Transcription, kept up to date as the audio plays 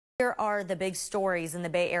Here are the big stories in the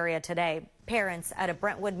Bay Area today. Parents at a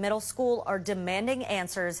Brentwood middle school are demanding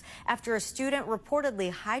answers after a student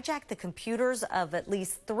reportedly hijacked the computers of at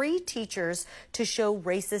least 3 teachers to show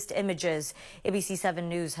racist images. ABC 7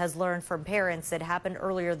 News has learned from parents it happened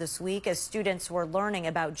earlier this week as students were learning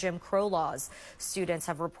about Jim Crow laws. Students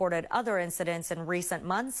have reported other incidents in recent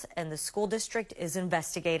months, and the school district is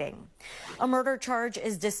investigating. A murder charge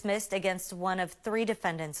is dismissed against one of 3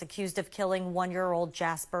 defendants accused of killing 1-year-old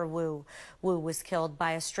Jasper Wu. Wu was killed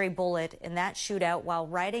by a stray bullet in that shootout while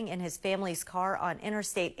riding in his family's car on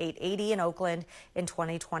Interstate 880 in Oakland in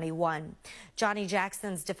 2021. Johnny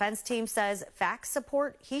Jackson's defense team says facts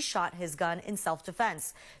support he shot his gun in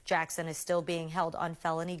self-defense. Jackson is still being held on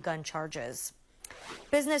felony gun charges.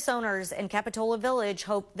 Business owners in Capitola Village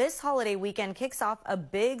hope this holiday weekend kicks off a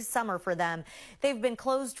big summer for them. They've been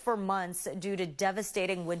closed for months due to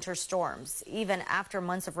devastating winter storms. Even after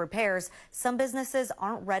months of repairs, some businesses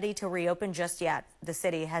aren't ready to reopen just yet. The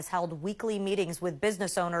city has held weekly meetings with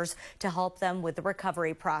business owners to help them with the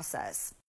recovery process.